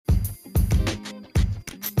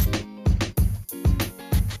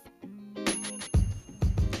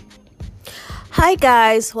Hi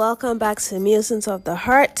guys, welcome back to Musings of the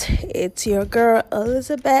Heart. It's your girl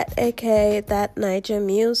Elizabeth, aka That Niger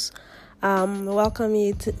Muse. Welcoming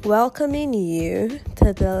you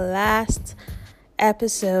to the last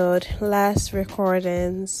episode, last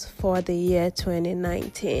recordings for the year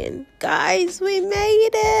 2019. Guys, we made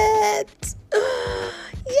it!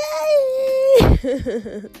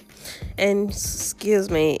 Yay! And excuse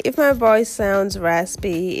me, if my voice sounds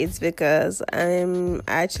raspy, it's because I'm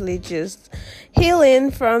actually just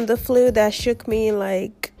healing from the flu that shook me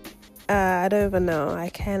I don't even know. I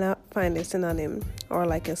cannot find a synonym or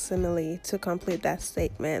like a simile to complete that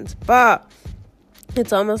statement. But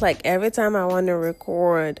it's almost like every time I want to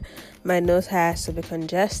record, my nose has to be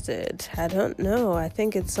congested. I don't know. I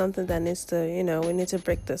think it's something that needs to, we need to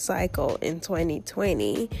break the cycle in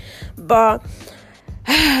 2020. But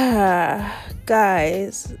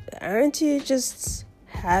guys, aren't you just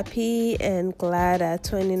happy and glad that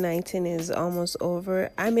 2019 is almost over?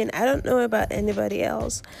 I mean, I don't know about anybody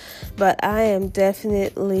else, but I am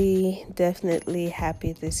definitely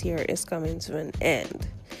happy this year is coming to an end.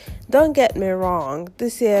 Don't get me wrong,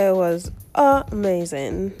 this year was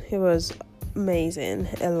amazing. It was amazing.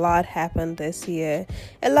 A lot happened this year.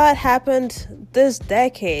 A lot happened this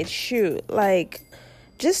decade. Shoot,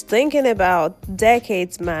 just thinking about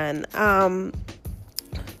decades, man.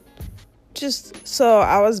 So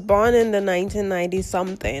I was born in the 1990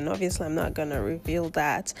 something. Obviously, I'm not gonna reveal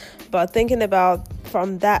that. But thinking about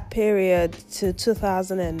from that period to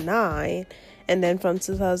 2009, and then from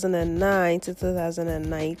 2009 to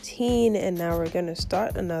 2019, and now we're gonna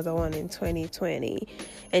start another one in 2020.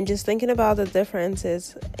 And just thinking about the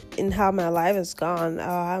differences in how my life has gone,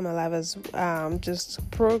 how my life has just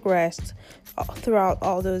progressed throughout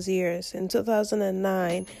all those years. In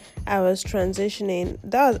 2009, I was transitioning.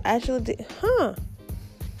 That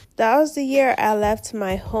was the year I left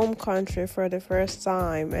my home country for the first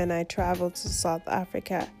time, and I traveled to South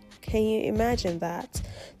Africa. Can you imagine that?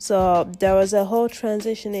 So there was a whole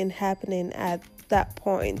transitioning happening at that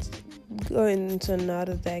point, going into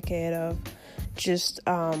another decade of just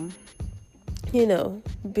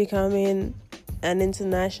becoming an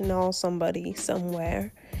international somebody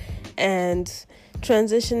somewhere, and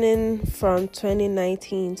transitioning from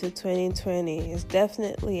 2019 to 2020 is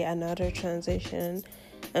definitely another transition.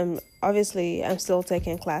 Obviously I'm still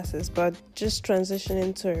taking classes, but just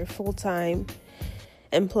transitioning to a full-time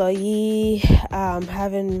employee,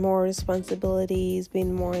 having more responsibilities,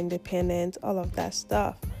 being more independent, all of that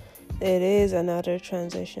stuff. It is another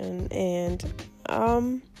transition, and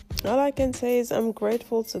all I can say is I'm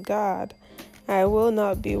grateful to God. I will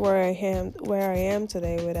not be where I am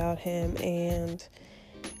today without him, and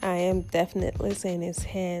I am definitely seeing his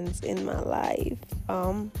hands in my life.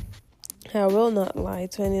 I will not lie,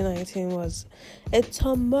 2019 was a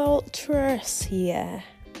tumultuous year.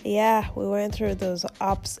 Yeah, we went through those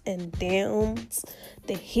ups and downs,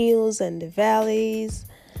 the hills and the valleys.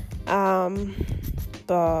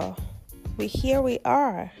 But here we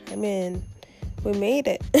are. I mean, we made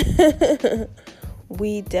it.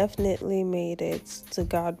 We definitely made it. To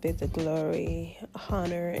God be the glory,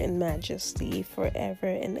 honor, and majesty forever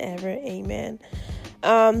and ever. Amen.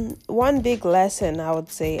 One big lesson, I would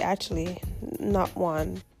say, actually, not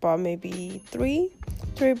one, but maybe three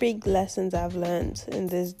big lessons I've learned in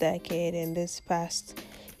this decade, in this past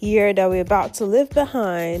year that we're about to leave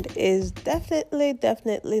behind is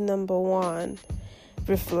definitely number one,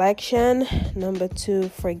 reflection. Number two,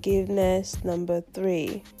 forgiveness. Number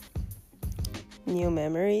three, new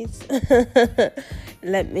memories.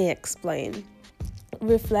 Let me explain.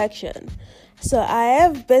 Reflection. So I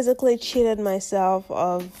have basically cheated myself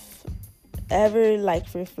of ever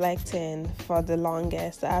reflecting for the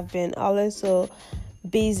longest. I've been always so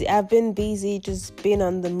busy. I've been busy just being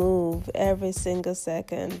on the move every single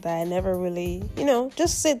second that I never really,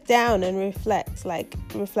 just sit down and reflect.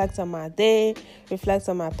 Reflect on my day, reflect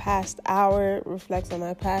on my past hour, reflect on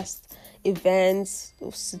my past events,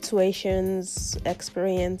 situations,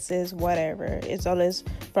 experiences, whatever. It's always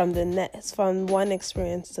from one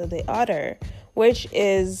experience to the other, which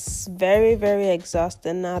is very, very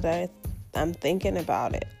exhausting now that I'm thinking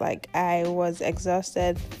about it. I was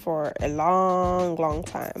exhausted for a long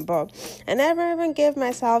time, but I never even gave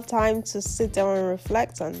myself time to sit down and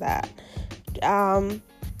reflect on that.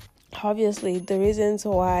 Obviously the reasons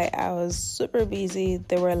why I was super busy,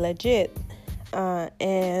 they were legit.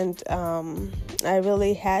 And I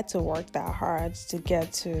really had to work that hard to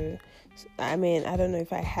get to, I don't know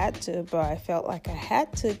if I had to, but I felt like I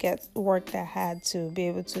had to work that hard to be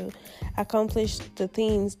able to accomplish the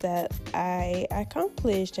things that I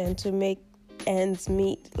accomplished and to make ends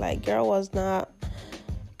meet. Girl was not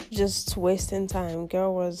just wasting time.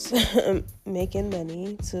 Girl was making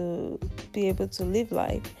money to be able to live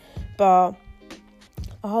life. But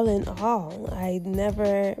all in all, I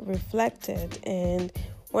never reflected. And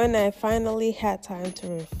when I finally had time to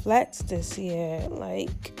reflect this year,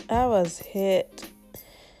 like, I was hit.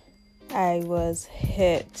 I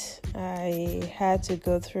had to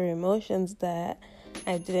go through emotions that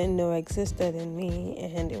I didn't know existed in me,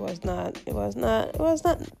 and it was not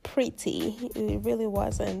pretty. It really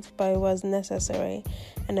wasn't, but it was necessary.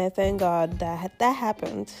 And I thank God that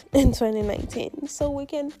happened in 2019, so we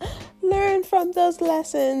can learn from those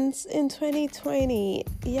lessons in 2020.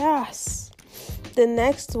 Yes. The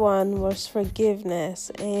next one was forgiveness,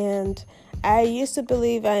 and I used to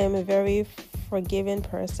believe I am a very forgiving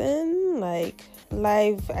person. Like,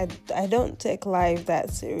 life, I don't take life that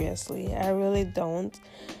seriously. I really don't.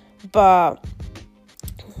 But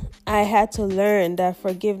I had to learn that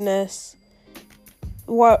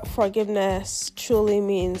what forgiveness truly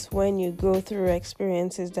means when you go through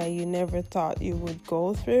experiences that you never thought you would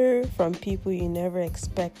go through, from people you never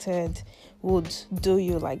expected would do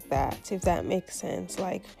you like that, if that makes sense.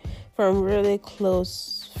 Like, from really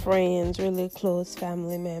close friends, really close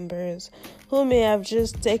family members who may have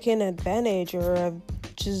just taken advantage or have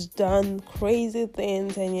just done crazy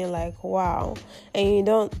things, and you're like, wow. And you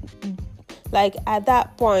don't, like, at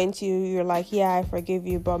that point you're like, yeah, I forgive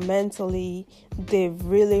you, but mentally they've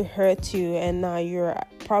really hurt you, and now you're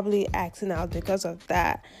probably acting out because of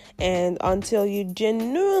that. And until you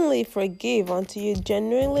genuinely forgive, until you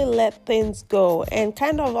genuinely let things go and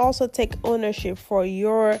kind of also take ownership for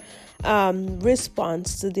your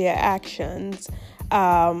response to their actions,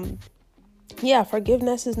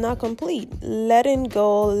 forgiveness is not complete. Letting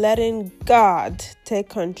go, letting God take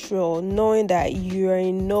control, knowing that you are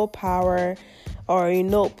in no power or in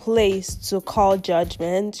no place to call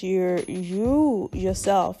judgment. You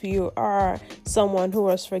yourself, you are someone who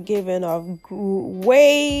was forgiven of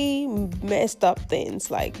way messed up things.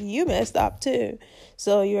 Like, you messed up too.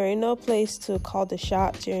 So you're in no place to call the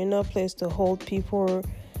shots. You're in no place to hold people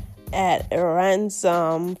at a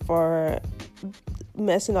ransom for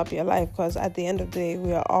messing up your life, because at the end of the day,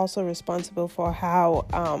 we are also responsible for how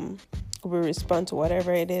we respond to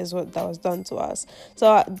whatever it is that was done to us.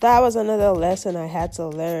 So that was another lesson I had to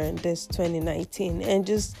learn this 2019, and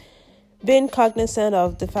just being cognizant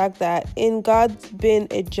of the fact that in God being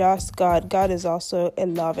a just God, God is also a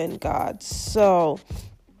loving God. So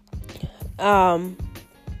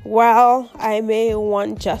while I may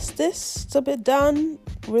want justice to be done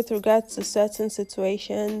with regards to certain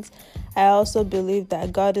situations, I also believe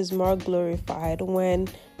that God is more glorified when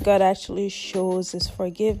God actually shows his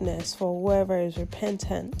forgiveness for whoever is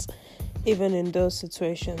repentant, even in those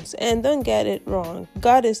situations. And don't get it wrong,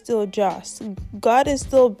 God is still just. God is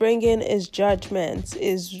still bringing his judgment,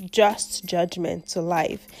 his just judgment to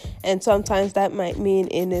life. And sometimes that might mean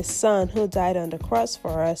in his son who died on the cross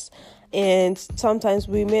for us. And sometimes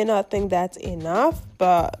we may not think that's enough,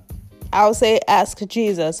 but I'll say ask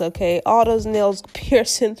Jesus, okay? All those nails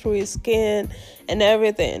piercing through his skin and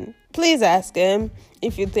everything. Please ask him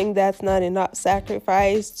if you think that's not enough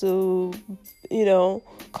sacrifice to,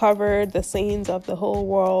 cover the sins of the whole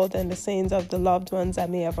world and the sins of the loved ones that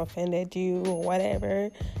may have offended you or whatever.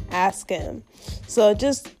 Ask him. So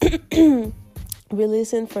just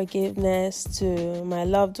releasing forgiveness to my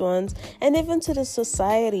loved ones and even to the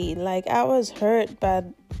society. Like, I was hurt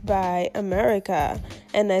by America,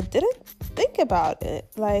 and I didn't think about it.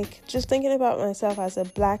 Like, just thinking about myself as a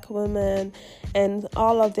Black woman and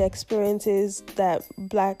all of the experiences that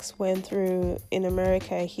Blacks went through in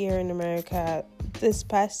America, here in America this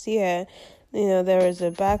past year. There was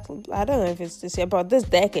I don't know if it's this year, but this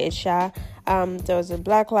decade, there was a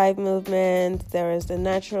Black Lives Movement, there was the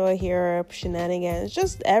natural hero shenanigans,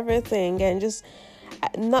 just everything, and just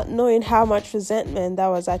not knowing how much resentment that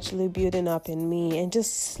was actually building up in me, and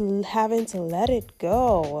just having to let it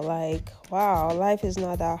go. Like, wow, life is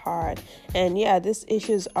not that hard. And yeah, these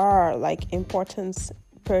issues are like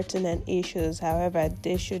pertinent issues. However,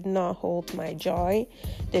 they should not hold my joy.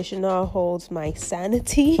 They should not hold my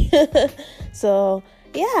sanity. So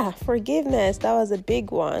yeah, forgiveness, that was a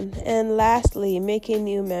big one. And lastly, making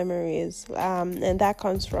new memories. And that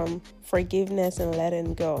comes from forgiveness and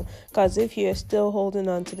letting go. Because if you're still holding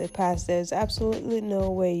on to the past, there's absolutely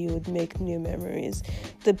no way you would make new memories.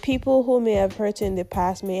 The people who may have hurt you in the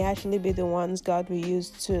past may actually be the ones God will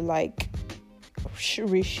use to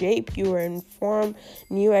reshape you and form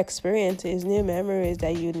new experiences, new memories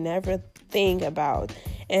that you'd never think about.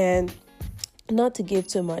 And not to give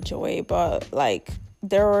too much away, but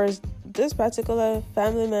there was this particular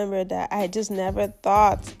family member that I just never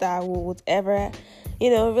thought that we would ever,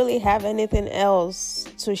 really have anything else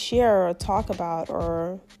to share or talk about,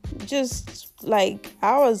 or just like,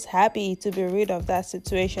 I was happy to be rid of that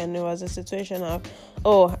situation. It was a situation of,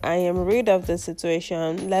 oh, I am rid of the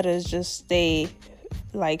situation. Let us just stay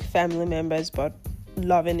like family members, but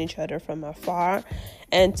loving each other from afar.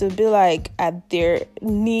 And to be like at their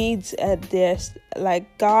needs, at their,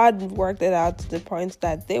 like, God worked it out to the point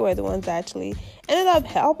that they were the ones that actually ended up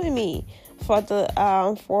helping me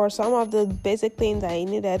for some of the basic things I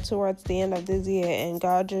needed towards the end of this year. And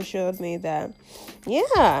God just showed me that,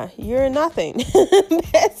 yeah, you're nothing.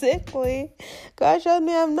 Basically, God showed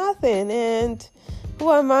me I'm nothing, and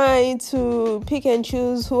who am I to pick and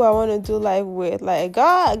choose who I want to do life with? Like,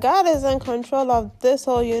 God is in control of this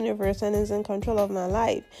whole universe and is in control of my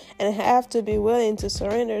life, and I have to be willing to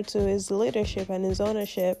surrender to His leadership and His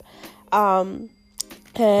ownership, and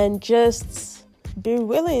just be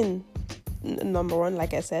willing, number one,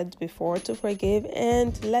 like I said before, to forgive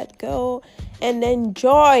and let go and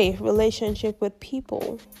enjoy relationship with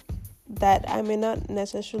people that I may not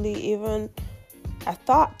necessarily even I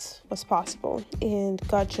thought was possible. And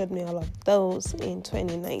God showed me all of those in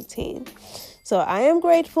 2019. So I am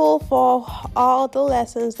grateful for all the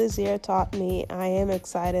lessons this year taught me. I am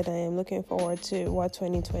excited. I am looking forward to what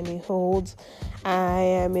 2020 holds. I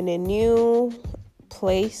am in a new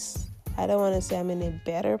place. I don't want to say I'm in a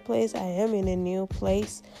better place. I am in a new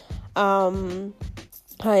place. I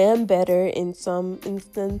am better in some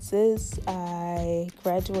instances. I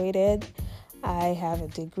graduated. I have a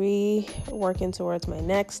degree, working towards my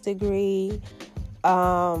next degree,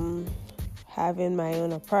 having my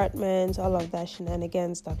own apartment, all of that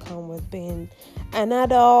shenanigans that come with being an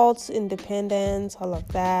adult, independence, all of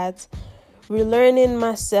that. Relearning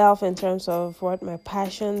myself in terms of what my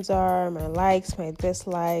passions are, my likes, my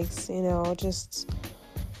dislikes, just,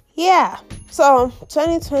 yeah. So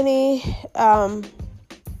 2020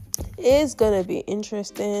 is going to be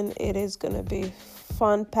interesting. It is going to be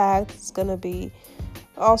fun packed. It's gonna be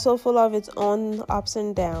also full of its own ups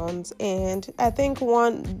and downs, and I think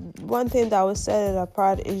one thing that will set it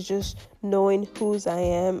apart is just knowing whose I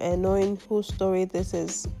am and knowing whose story this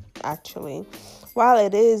is actually. While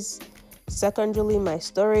it is secondarily my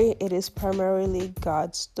story, it is primarily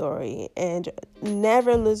God's story, and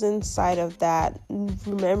never losing sight of that,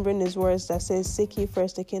 remembering His words that says, seek ye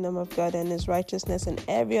first the kingdom of God and His righteousness, and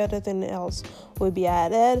every other thing else will be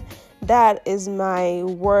added. That is my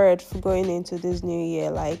word for going into this new year.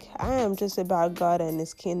 Like, I am just about God and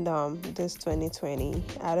His kingdom this 2020.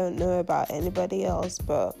 I don't know about anybody else,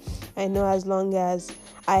 but I know as long as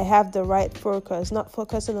I have the right focus, not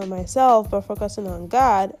focusing on myself, but focusing on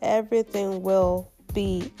God, everything will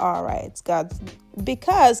be all right.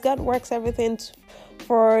 Because God works everything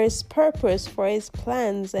for His purpose, for His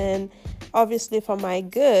plans, and obviously for my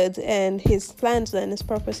good, and His plans and His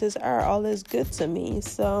purposes are always good to me.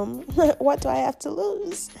 So what do I have to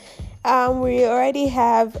lose? We already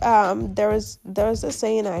have, there was a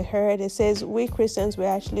saying I heard. It says we Christians, we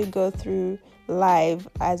actually go through life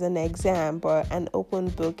as an exam, but an open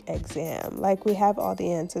book exam. Like, we have all the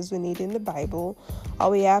answers we need in the Bible. All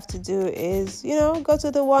we have to do is, go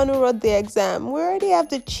to the one who wrote the exam. We already have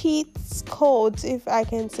the cheat codes, if I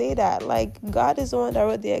can say that. Like, God is the one that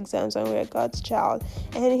wrote the exams, and we're God's child,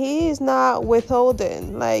 and He is not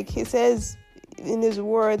withholding. Like, He says in His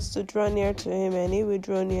words to draw near to Him, and He will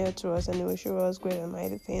draw near to us, and He will show us great and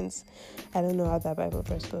mighty things. I don't know how that Bible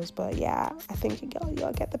verse goes, but yeah, I think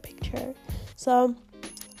y'all get the picture. So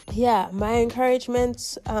yeah, my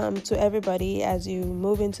encouragement to everybody as you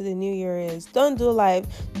move into the new year is,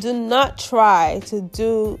 do not try to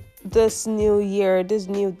do this new year, this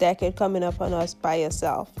new decade coming up on us by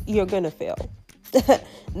yourself. You're gonna fail.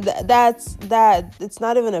 That's it's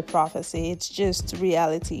not even a prophecy, it's just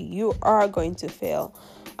reality. You are going to fail.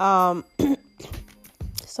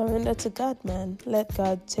 Surrender to God, man. Let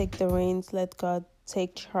God take the reins. Let God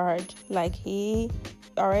take charge, like He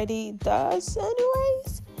already does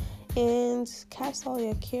anyways. And cast all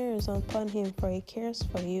your cares upon Him, for He cares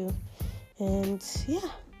for you. And yeah,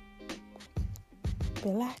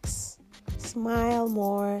 relax, smile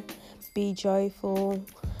more, be joyful.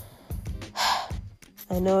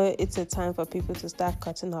 I know it's a time for people to start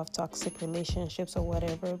cutting off toxic relationships or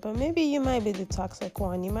whatever, but maybe you might be the toxic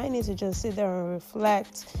one. You might need to just sit there and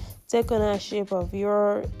reflect, take ownership of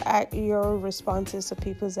your responses to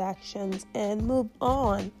people's actions, and move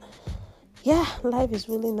on. Yeah, life is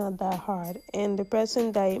really not that hard, and the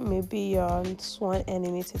person that may be your sworn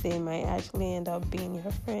enemy today might actually end up being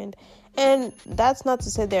your friend. And that's not to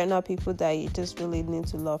say there are not people that you just really need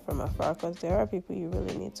to love from afar, because there are people you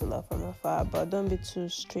really need to love from afar, but don't be too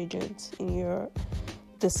stringent in your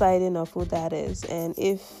deciding of who that is. And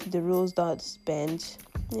if the rules don't bend,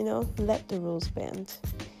 let the rules bend.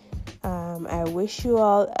 I wish you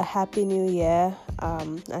all a happy new year.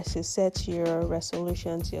 As you set your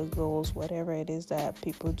resolutions, your goals, whatever it is that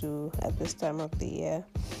people do at this time of the year,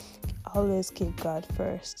 always keep God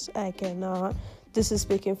first. This is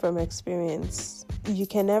speaking from experience. You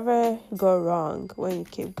can never go wrong when you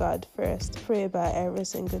keep God first. Pray about every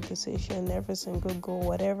single decision, every single goal,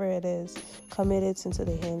 whatever it is. Commit it into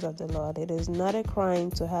the hands of the Lord. It is not a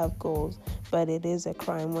crime to have goals, but it is a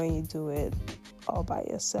crime when you do it all by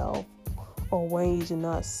yourself, or when you do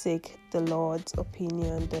not seek the Lord's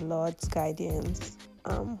opinion, the Lord's guidance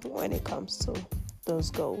when it comes to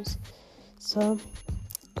those goals. So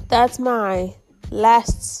that's my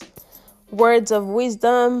last words of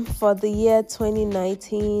wisdom for the year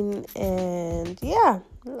 2019. And yeah,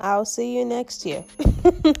 I'll see you next year.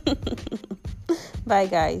 Bye,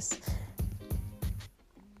 guys.